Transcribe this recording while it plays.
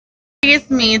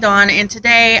It's me, Dawn, and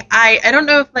today I don't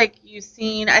know if like you've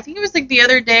seen, I think it was like the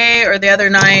other day or the other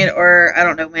night or I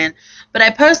don't know when, but I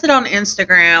posted on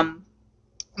Instagram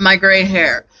my gray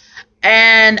hair.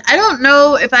 And I don't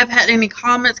know if I've had any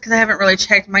comments because I haven't really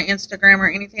checked my Instagram or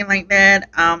anything like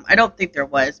that. I don't think there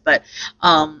was, but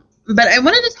I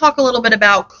wanted to talk a little bit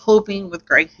about coping with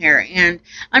gray hair. And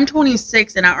I'm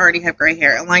 26 and I already have gray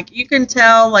hair. And like you can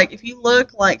tell, like if you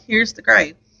look, like here's the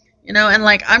gray, and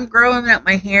like I'm growing out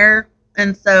my hair,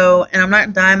 and I'm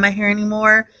not dyeing my hair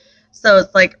anymore. So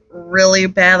it's like really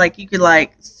bad. Like you could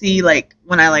like see like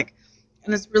when I like,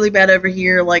 and it's really bad over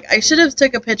here. Like I should have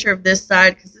took a picture of this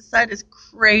side because this side is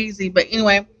crazy. But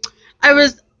anyway, I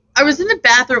was I was in the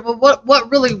bathroom. But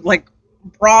what really like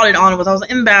brought it on was I was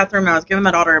in the bathroom. And I was giving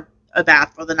my daughter a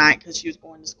bath for the night because she was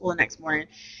going to school the next morning,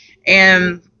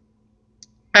 and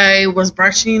I was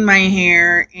brushing my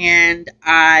hair and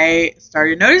I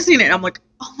started noticing it. I'm like,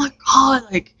 oh my god,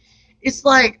 like it's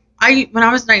like when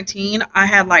I was 19, I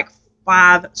had like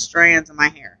 5 strands in my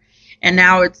hair, and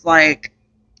now it's like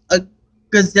a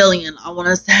gazillion. I want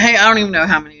to say I don't even know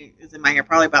how many is in my hair.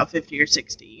 Probably about 50 or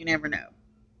 60. You never know.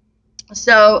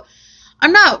 So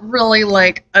I'm not really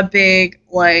like a big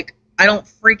like. I don't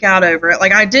freak out over it.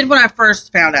 Like I did when I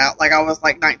first found out. Like I was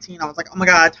like 19. I was like, oh my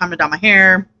god, time to dye my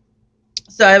hair.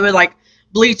 So I would like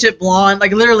bleach it blonde.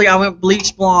 Like literally I went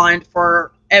bleach blonde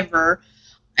forever.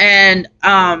 And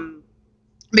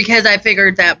because I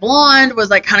figured that blonde was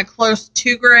like kind of close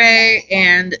to gray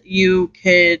and you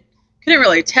couldn't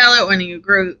really tell it when you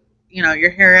grew,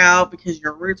 your hair out because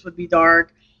your roots would be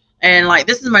dark. And like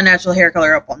this is my natural hair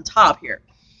color up on top here.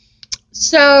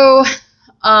 So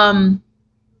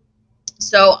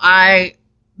I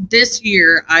this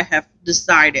year I have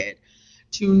decided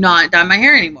to not dye my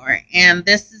hair anymore. And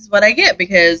this is what I get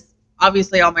because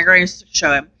obviously all my grays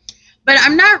show it. But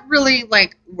I'm not really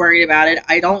like worried about it.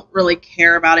 I don't really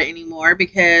care about it anymore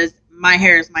because my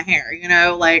hair is my hair,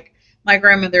 like my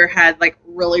grandmother had like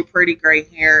really pretty gray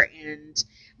hair and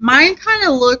mine kind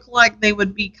of look like they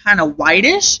would be kind of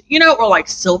whitish, or like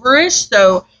silverish.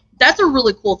 So that's a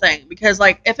really cool thing because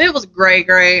like if it was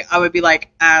gray, I would be like,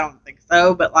 I don't think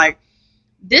so. But like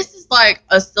this is like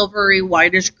a silvery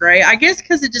whitish gray. I guess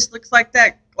because it just looks like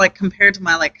that, like compared to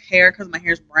my like hair, because my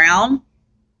hair's brown.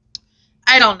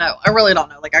 I don't know. I really don't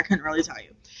know. Like I couldn't really tell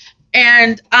you.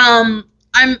 And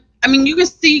I mean, you can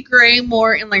see gray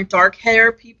more in like dark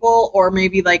hair people, or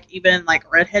maybe like even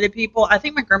like redheaded people. I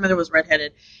think my grandmother was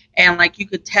redheaded, and like you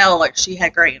could tell like she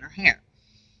had gray in her hair.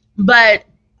 But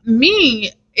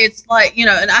me, it's like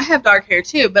and I have dark hair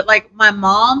too. But like my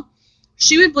mom,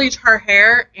 she would bleach her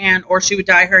hair or she would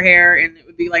dye her hair and it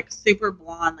would be like super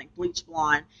blonde, like bleach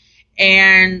blonde.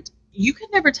 And you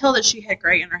could never tell that she had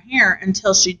gray in her hair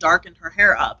until she darkened her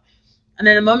hair up. And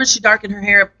then the moment she darkened her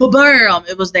hair, boom,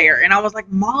 it was there. And I was like,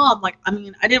 Mom, like, I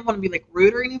mean, I didn't want to be like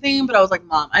rude or anything, but I was like,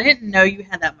 Mom, I didn't know you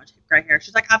had that much gray hair.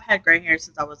 She's like, I've had gray hair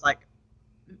since I was like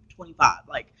 25.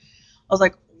 Like, I was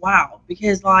like, wow,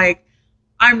 because like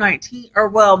I'm 19, or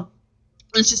well,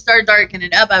 when she started darkening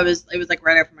it up, it was like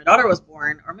right after my daughter was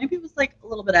born, or maybe it was like a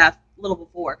little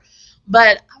before.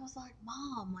 But I was like,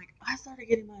 Mom, like I started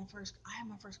getting I had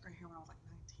my first gray hair when I was like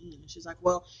 19. And she's like,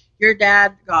 well, your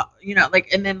dad got,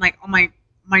 like, and then like on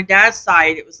my dad's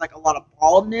side, it was like a lot of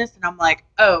baldness, and I'm like,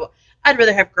 oh, I'd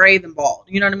rather have gray than bald.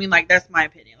 You know what I mean? Like that's my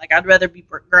opinion. Like I'd rather be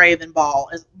gray than bald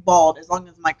as long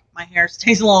as my hair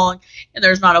stays long and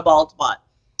there's not a bald spot.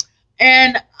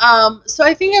 And so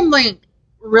I think I'm like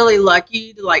really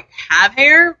lucky to like have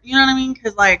hair, you know what I mean?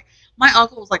 Because like my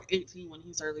uncle was like 18 when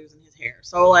he started losing his hair,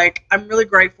 so like I'm really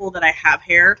grateful that I have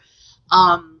hair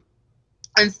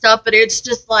and stuff. But it's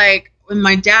just like when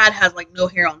my dad has like no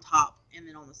hair on top and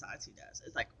then on the sides he does,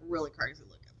 it's like really crazy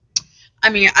looking. I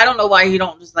mean, I don't know why he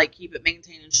don't just like keep it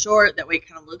maintained and short, that way it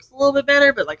kind of looks a little bit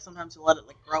better. But like sometimes he'll let it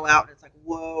like grow out and it's like,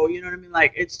 whoa, you know what I mean?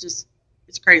 Like it's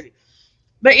crazy.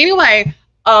 But anyway,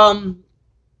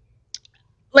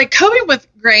 like coping with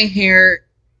gray hair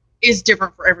is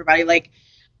different for everybody. Like,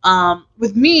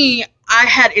 with me, I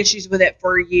had issues with it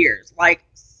for years. Like,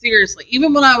 seriously,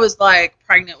 even when I was like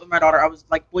pregnant with my daughter, I was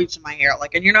like bleaching my hair.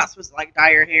 Like, and you're not supposed to like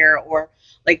dye your hair or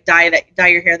like dye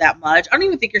your hair that much. I don't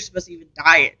even think you're supposed to even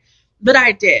dye it, but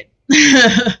I did.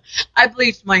 I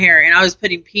bleached my hair and I was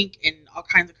putting pink and all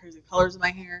kinds of crazy colors in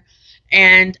my hair.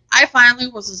 And I finally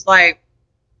was just like,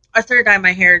 I started dyeing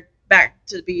my hair back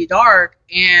to be dark,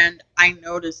 and I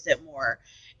noticed it more.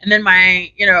 And then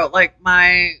my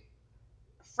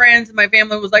friends and my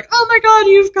family was like, oh my god,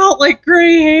 you've got like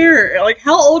gray hair. Like,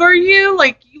 how old are you?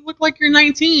 Like, you look like you're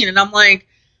 19. And I'm like,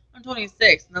 I'm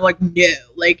 26. And they're like, no.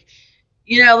 Like,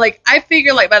 like I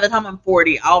figure like by the time I'm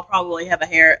 40, I'll probably have a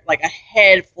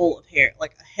head full of hair.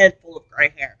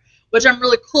 which I'm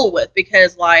really cool with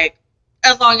because, like,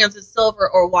 as long as it's silver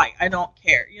or white, I don't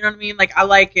care. You know what I mean? Like, I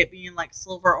like it being, like,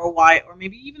 silver or white, or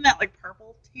maybe even that, like,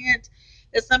 purple tint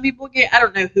that some people get. I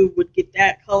don't know who would get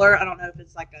that color. I don't know if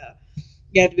it's, like,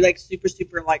 you have to be, like, super,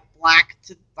 super, like, black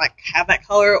to, like, have that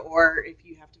color, or if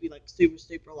you have to be, like, super,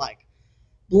 super, like,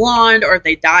 blonde, or if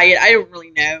they dye it. I don't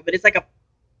really know, but it's, like, a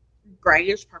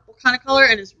grayish purple kind of color,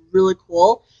 and it's really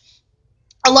cool.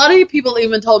 A lot of people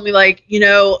even told me, like, you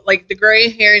know, like, the gray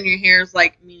hair in your hair is,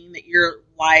 like, meaning that you're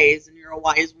wise and you're a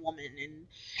wise woman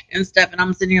and stuff. And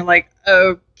I'm sitting here like,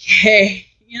 okay,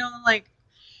 you know, like,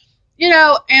 you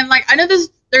know, and, like, I know there's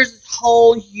this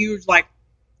whole huge, like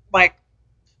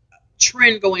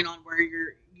trend going on where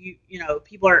you know,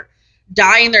 people are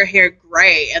dyeing their hair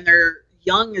gray and they're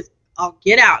young as I'll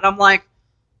get out. And I'm like,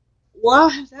 well,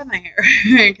 I have to have my hair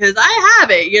because I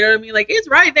have it, you know what I mean? Like, it's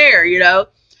right there, you know?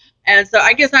 And so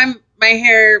I guess my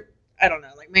hair, I don't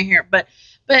know, like, my hair, but,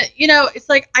 you know, it's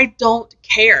like, I don't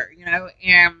care, you know,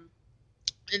 and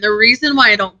the reason why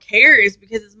I don't care is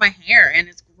because it's my hair, and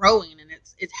it's growing, and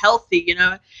it's healthy, you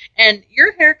know, and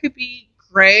your hair could be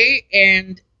gray,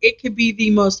 and it could be the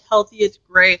most healthiest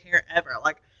gray hair ever,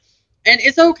 like, and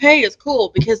it's okay, it's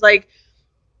cool, because, like,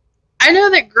 I know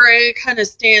that gray kind of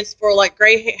stands for, like,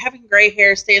 having gray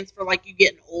hair stands for, like, you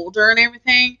getting older and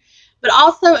everything. But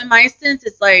also, in my sense,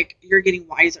 it's like you're getting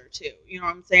wiser, too. You know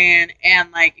what I'm saying?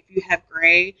 And, like, if you have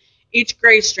gray, each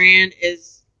gray strand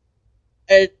is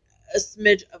a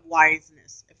smidge of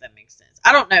wiseness, if that makes sense.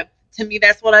 I don't know. To me,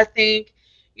 that's what I think,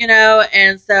 you know?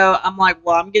 And so I'm like,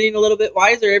 well, I'm getting a little bit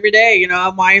wiser every day. You know,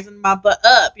 I'm wising my butt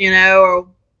up, you know,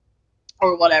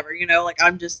 or whatever, you know? Like,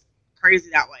 I'm just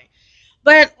crazy that way.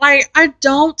 But, like, I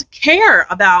don't care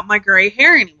about my gray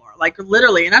hair anymore. Like,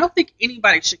 literally. And I don't think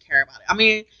anybody should care about it. I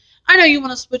mean, I know you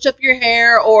want to switch up your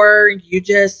hair, or you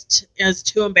just is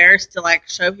too embarrassed to, like,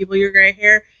 show people your gray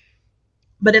hair.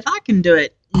 But if I can do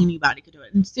it, anybody can do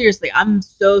it. And seriously, I'm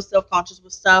so self-conscious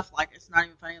with stuff. Like, it's not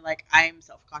even funny. Like, I'm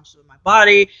self-conscious with my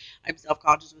body. I'm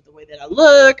self-conscious with the way that I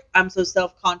look. I'm so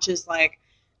self-conscious, like,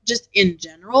 just in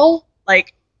general.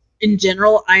 Like, in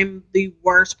general, I'm the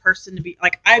worst person to be.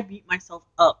 Like, I beat myself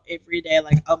up every day.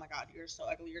 Like, oh my God, you're so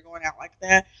ugly. You're going out like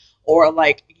that. Or,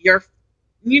 like,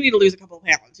 you need to lose a couple of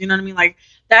pounds. You know what I mean? Like,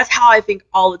 that's how I think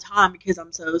all the time because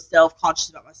I'm so self-conscious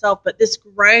about myself. But this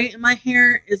gray in my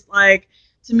hair is, like,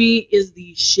 to me, is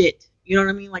the shit. You know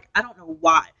what I mean? Like, I don't know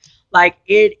why. Like,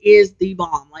 it is the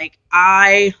bomb. Like,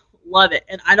 I love it.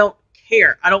 And I don't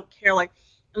care. I don't care. Like,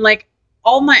 and, like,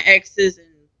 all my exes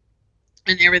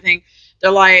and everything, they're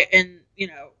like, and, you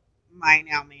know, my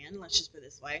now man, let's just put it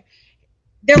this way.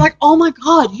 They're like, oh my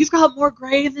God, you've got more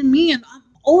gray than me, and I'm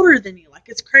older than you. Like,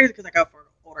 it's crazy because I go for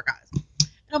older guys.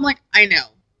 And I'm like, I know.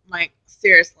 Like,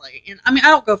 seriously. And, I mean, I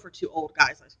don't go for too old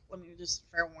guys. Like, let me just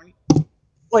fair warn you.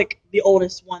 Like, the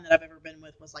oldest one that I've ever been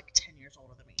with was, like, 10 years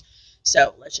older than me.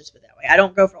 So, let's just put it that way. I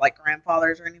don't go for, like,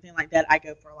 grandfathers or anything like that. I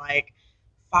go for, like,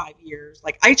 5 years.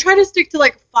 Like, I try to stick to,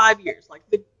 like, 5 years. Like,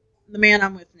 the man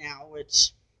I'm with now,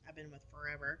 which I've been with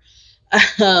forever.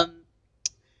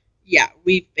 Yeah,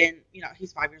 we've been, you know,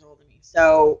 he's 5 years older than me.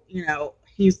 So, you know,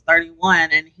 he's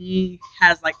 31, and he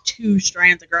has, like, 2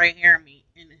 strands of gray hair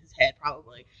in his head,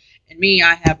 probably. And me,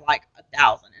 I have, like,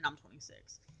 1,000, and I'm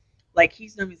 26. Like,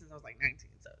 he's known me since I was, like, 19.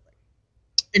 So, like,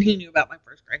 and he knew about my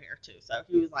first gray hair, too. So,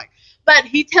 he was like, but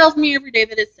he tells me every day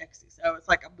that it's sexy. So, it's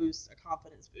like a boost, a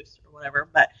confidence booster or whatever.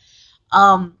 But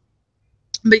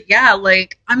yeah,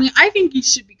 like, I mean, I think you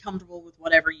should be comfortable with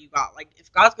whatever you got. Like,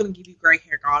 if God's going to give you gray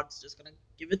hair, God's just going to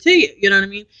give it to you. You know what I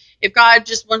mean? If God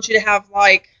just wants you to have,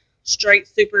 like, straight,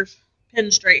 super pin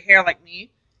straight hair like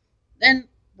me, then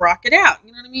rock it out.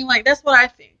 You know what I mean? Like, that's what I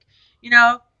think. You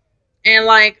know? And,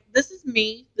 like, this is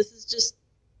me. This is just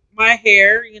my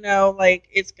hair, you know? Like,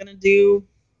 it's going to do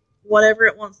whatever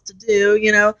it wants to do,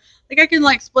 you know? Like, I can,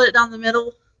 like, split it down the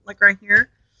middle, like, right here.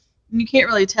 And you can't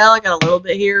really tell. I got a little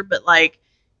bit here, but, like,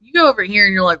 you go over here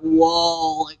and you're like,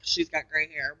 whoa, like, she's got gray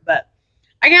hair. But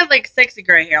I got, like, sexy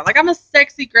gray hair. Like, I'm a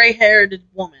sexy gray-haired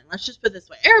woman. Let's just put it this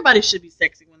way. Everybody should be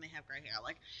sexy when they have gray hair.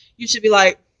 Like, you should be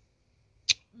like,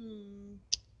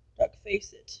 duck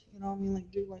face it. You know what I mean?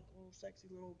 Like, do, like, little sexy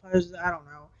little poses. I don't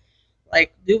know.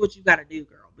 Like, do what you gotta do,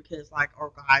 girl. Because, like,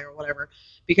 or guy or whatever.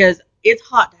 Because it's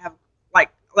hot to have,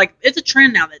 like, it's a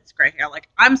trend now that it's gray hair. Like,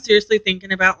 I'm seriously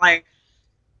thinking about, like,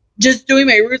 just doing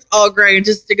my roots all gray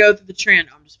just to go through the trend.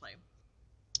 I'm just playing.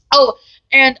 Oh,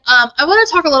 and I want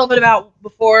to talk a little bit about,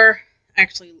 before I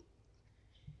actually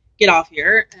get off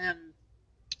here and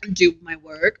do my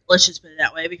work. Let's just put it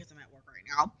that way because I'm at work right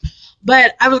now.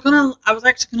 But I was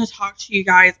actually gonna talk to you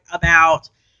guys about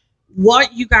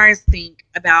what you guys think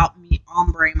about me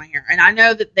ombreing my hair. And I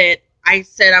know that I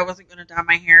said I wasn't going to dye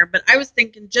my hair, but I was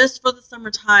thinking just for the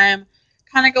summertime,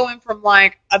 kind of going from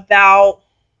like about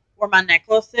where my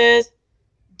necklace is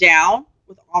down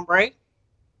with ombre.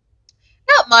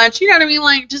 Not much, you know what I mean?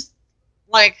 Like just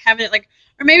like having it like,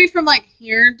 or maybe from like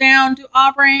here down to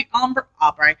ombre,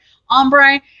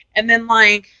 and then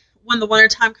like when the winter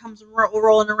time comes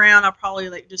rolling around, I'll probably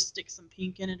like just stick some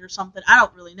pink in it or something. I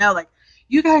don't really know. Like,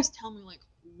 you guys tell me like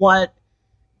what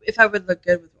if I would look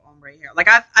good with ombre hair. Like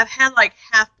I've had like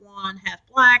half blonde, half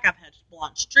black. I've had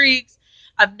blonde streaks.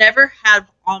 I've never had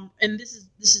and this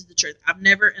is the truth. I've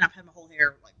never, and I've had my whole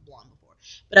hair like blonde before,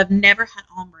 but I've never had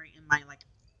ombre in my like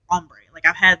ombre. Like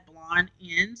I've had blonde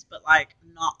ends, but like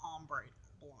not ombre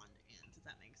blonde ends. If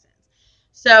that makes sense.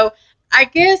 So I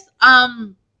guess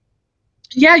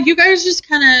yeah, you guys just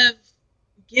kind of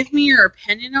give me your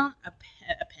opinion on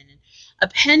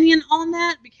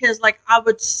that, because like I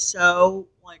would so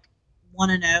like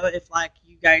want to know if like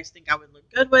you guys think I would look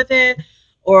good with it,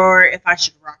 or if I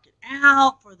should rock it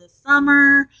out for the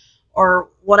summer, or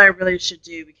what I really should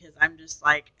do, because I'm just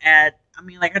like I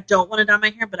mean, like I don't want to dye my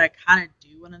hair, but I kind of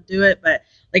do want to do it. But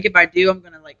like if I do, I'm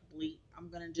gonna like bleach. I'm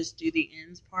gonna just do the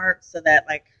ends part so that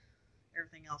like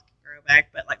everything else can grow back.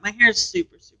 But like my hair is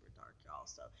super super dark, y'all,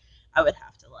 so I would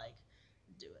have to like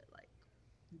do it like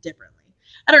differently.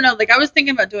 I don't know. Like I was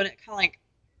thinking about doing it kind of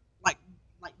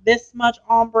like this much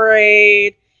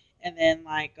ombre, and then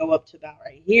like go up to about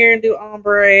right here and do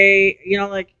ombre. You know,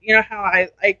 like you know how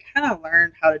I kind of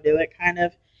learned how to do it, kind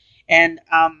of. And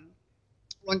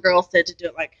one girl said to do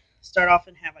it like start off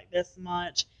and have like this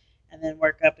much, and then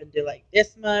work up and do like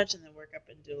this much, and then work up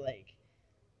and do like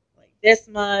this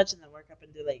much, and then work up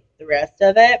and do like the rest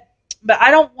of it. But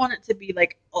I don't want it to be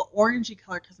like an orangey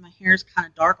color because my hair is kind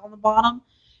of dark on the bottom,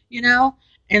 you know?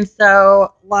 And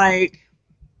so, like,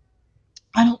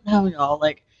 I don't know, y'all.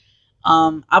 Like,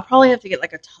 I'll probably have to get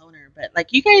like a toner, but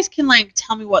like, you guys can like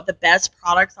tell me what the best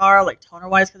products are, like toner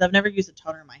wise, because I've never used a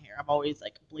toner in my hair. I've always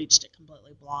like bleached it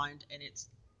completely blonde, and it's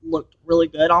looked really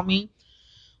good on me.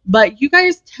 But you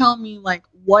guys tell me, like,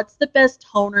 what's the best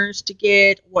toners to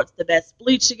get? What's the best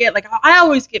bleach to get? Like, I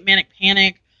always get Manic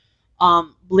Panic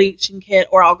bleaching kit,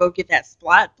 or I'll go get that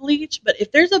Splat bleach. But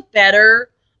if there's a better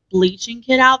bleaching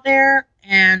kit out there,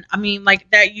 and I mean,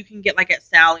 like, that you can get, like, at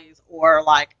Sally's or,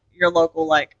 like, your local,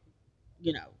 like,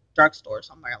 you know, drugstore,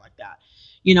 somewhere like that,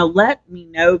 you know, let me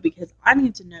know, because I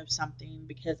need to know something,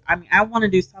 because, I mean, I want to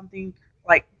do something,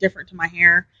 like, different to my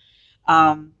hair.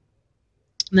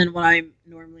 Than what I'm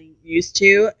normally used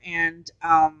to. And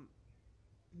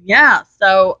yeah,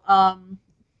 so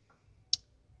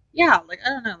yeah, like I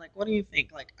don't know, like what do you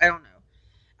think? Like I don't know.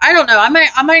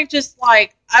 I might just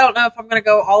like, I don't know if I'm gonna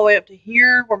go all the way up to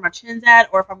here where my chin's at,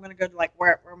 or if I'm gonna go to like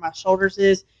where my shoulders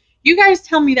is. You guys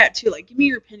tell me that too. Like give me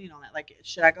your opinion on that. Like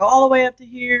should I go all the way up to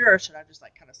here, or should I just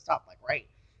like kind of stop like right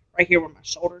here where my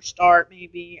shoulders start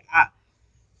maybe?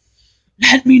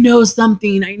 Let me know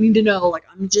something. I need to know. Like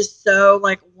I'm just so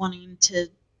like wanting to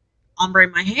ombre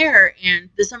my hair, and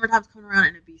the summertime's coming around,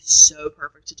 and it'd be so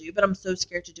perfect to do. But I'm so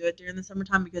scared to do it during the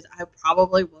summertime because I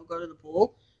probably will go to the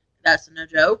pool. That's no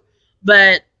joke.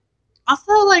 But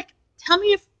also, like, tell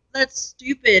me if that's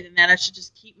stupid and that I should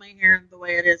just keep my hair the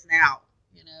way it is now,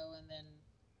 you know. And then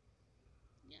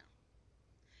yeah.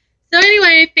 So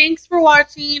anyway, thanks for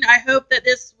watching. I hope that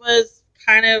this was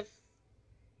kind of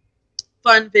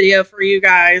fun video for you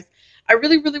guys. I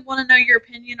really, really want to know your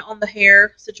opinion on the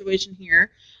hair situation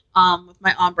here with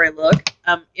my ombre look,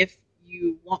 if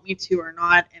you want me to or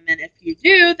not. And then if you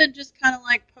do, then just kind of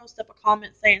like post up a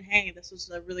comment saying, hey, this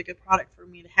was a really good product for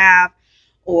me to have,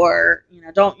 or, you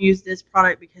know, don't use this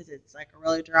product because it's like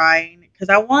really drying, because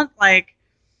I want like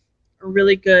a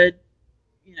really good,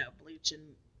 you know, bleach, and,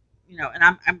 you know, and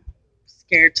I'm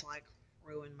scared to like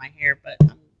ruin my hair, but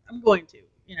I'm going to,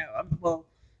 you know, well,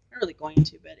 not really going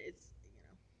to, but it's, you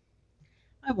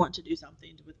know, I want to do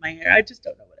something with my hair. I just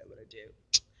don't know what I want to do.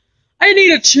 I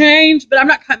need a change, but I'm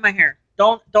not cutting my hair.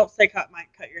 Don't say cut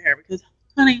your hair, because,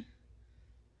 honey,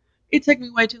 it took me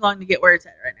way too long to get where it's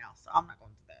at right now, so I'm not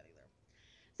going to do that either.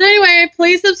 So anyway,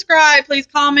 please subscribe, please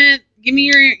comment, give me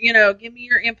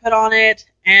your input on it,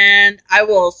 and I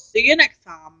will see you next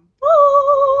time.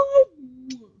 Bye.